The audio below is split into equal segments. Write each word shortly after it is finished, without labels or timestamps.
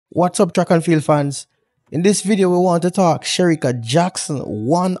What's up, track and field fans? In this video, we want to talk Shericka Jackson,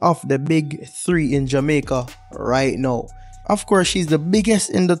 one of the big three in Jamaica right now. Of course, she's the biggest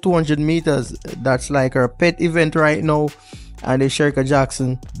in the 200 meters. That's like her pet event right now. And if Shericka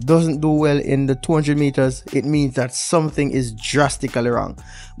Jackson doesn't do well in the 200 meters, it means that something is drastically wrong.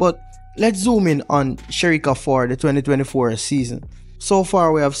 But let's zoom in on Shericka for the 2024 season. So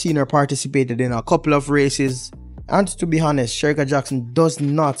far, we have seen her participated in a couple of races. And to be honest, Shericka Jackson does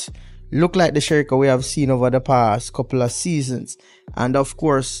not look like the Shericka we have seen over the past couple of seasons. And of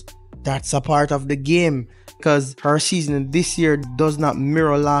course, that's a part of the game, because her season this year does not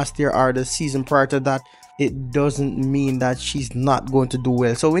mirror last year or the season prior to that. It doesn't mean that she's not going to do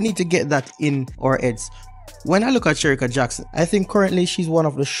well. So we need to get that in our heads. When I look at Shericka Jackson, I think currently she's one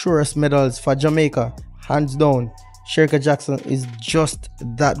of the surest medals for Jamaica. Hands down, Shericka Jackson is just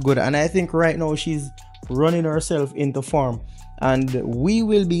that good. And I think right now she's running herself into form. And we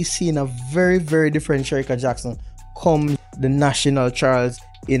will be seeing a very, very different Shericka Jackson come the national trials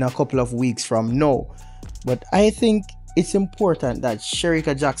in a couple of weeks from now. But I think it's important that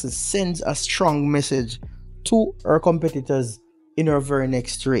Shericka Jackson sends a strong message to her competitors in her very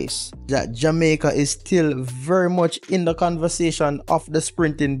next race, that Jamaica is still very much in the conversation of the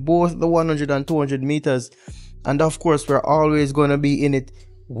sprint in both the 100 and 200 meters. And of course, we're always going to be in it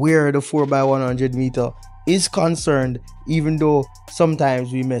where the 4x100 meter is concerned, even though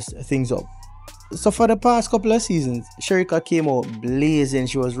sometimes we mess things up. So for the past couple of seasons, Shericka came out blazing.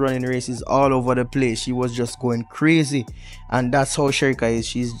 She was running races all over the place. She was just going crazy. And that's how Shericka is.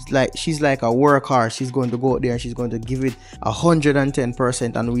 She's like a workhorse. She's going to go out there and she's going to give it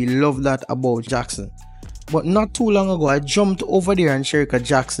 110%. And we love that about Jackson. But not too long ago, I jumped over there on Shericka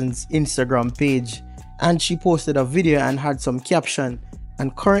Jackson's Instagram page, and she posted a video and had some caption.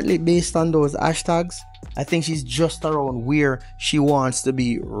 And currently, based on those hashtags, I think she's just around where she wants to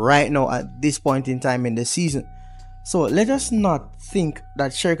be right now at this point in time in the season. So let us not think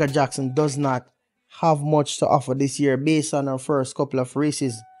that Shericka Jackson does not have much to offer this year based on her first couple of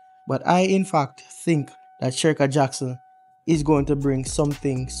races. But I in fact think that Shericka Jackson is going to bring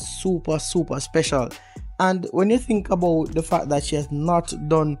something super special. And when you think about the fact that she has not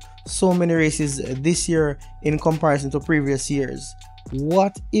done so many races this year in comparison to previous years,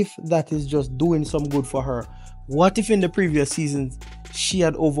 what if that is just doing some good for her? What if in the previous seasons she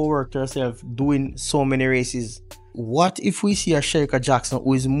had overworked herself doing so many races? What if we see a Shericka Jackson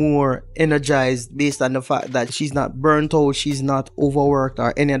who is more energized based on the fact that she's not burnt out, she's not overworked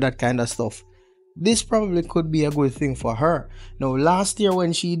or any of that kind of stuff? This probably could be a good thing for her. Now, last year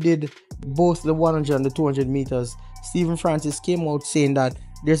when she did both the 100 and the 200 meters, Stephen Francis came out saying that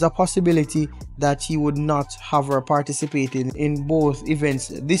there's a possibility that he would not have her participating in both events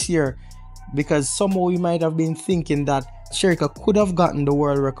this year, because somehow we might have been thinking that Shericka could have gotten the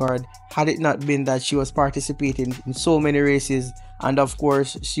world record had it not been that she was participating in so many races. And of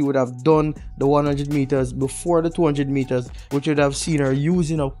course, she would have done the 100 meters before the 200 meters, which would have seen her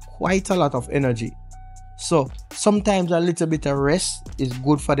using up quite a lot of energy. So sometimes a little bit of rest is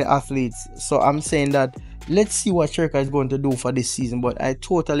good for the athletes. So I'm saying that let's see what Shericka is going to do for this season. But I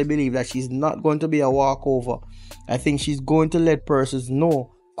totally believe that she's not going to be a walkover. I think she's going to let persons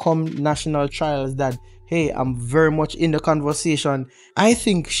know come national trials that, hey, I'm very much in the conversation. I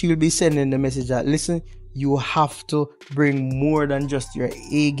think she'll be sending the message that, listen, you have to bring more than just your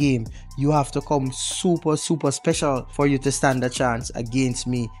A game. You have to come super special for you to stand a chance against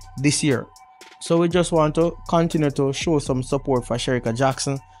me this year. So we just want to continue to show some support for Shericka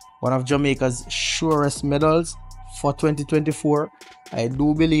Jackson, one of Jamaica's surest medals for 2024. I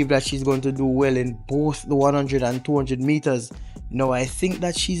do believe that she's going to do well in both the 100 and 200 meters. Now, I think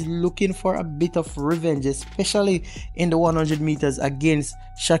that she's looking for a bit of revenge, especially in the 100 meters against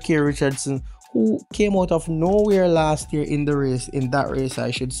Shericka Richardson, who came out of nowhere last year in that race,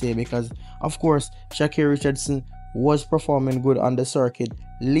 I should say, because of course Shericka Richardson was performing good on the circuit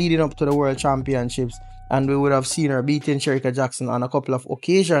leading up to the World Championships, and we would have seen her beating Shericka Jackson on a couple of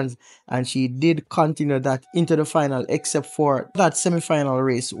occasions, and she did continue that into the final, except for that semi-final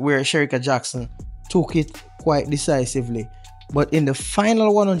race where Shericka Jackson took it quite decisively. But in the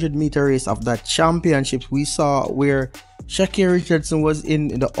final 100 meter race of that championship, we saw where Shericka Richardson was in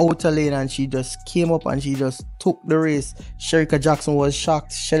the outer lane and she just came up and she just took the race. Shericka Jackson was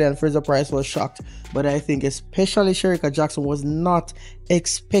shocked. Shelly-Ann Fraser-Pryce was shocked. But I think especially Shericka Jackson was not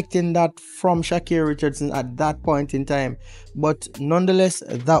expecting that from Shericka Richardson at that point in time. But nonetheless,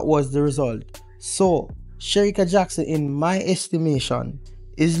 that was the result. So Shericka Jackson, in my estimation,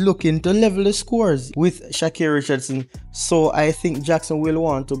 is looking to level the scores with Shericka Richardson. So I think Jackson will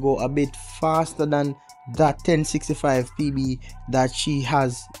want to go a bit faster than that 1065 PB that she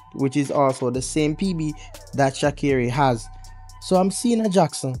has, which is also the same PB that Sha'Carri has. So I'm seeing a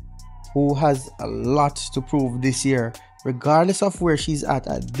Jackson who has a lot to prove this year, regardless of where she's at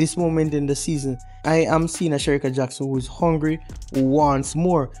this moment in the season. I am seeing a Shericka Jackson who is hungry, who wants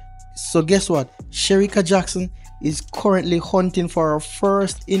more. So guess what? Shericka Jackson is currently hunting for her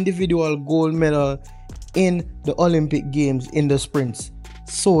first individual gold medal in the Olympic Games in the sprints.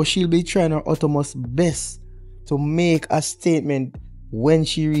 So she'll be trying her utmost best to make a statement when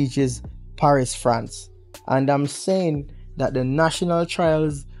she reaches Paris, France. And I'm saying that the national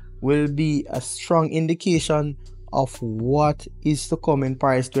trials will be a strong indication of what is to come in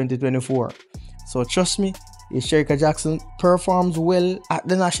Paris 2024. So trust me, if Shericka Jackson performs well at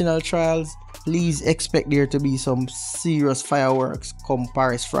the national trials, please expect there to be some serious fireworks come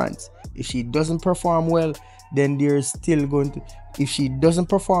Paris, France. If she doesn't perform well, then there's still going to... If she doesn't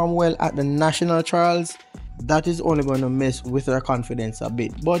perform well at the national trials, that is only going to mess with her confidence a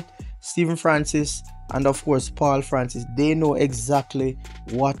bit. But Stephen Francis and of course Paul Francis, they know exactly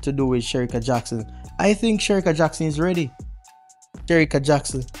what to do with Shericka Jackson. I think Shericka Jackson is ready. Shericka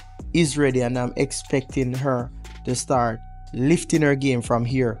Jackson is ready, and I'm expecting her to start lifting her game from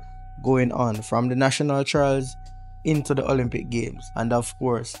here, going on from the national trials into the Olympic Games. And of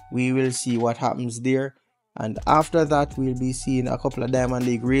course, we will see what happens there. And after that, we'll be seeing a couple of Diamond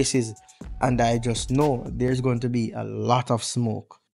League races. And I just know there's going to be a lot of smoke.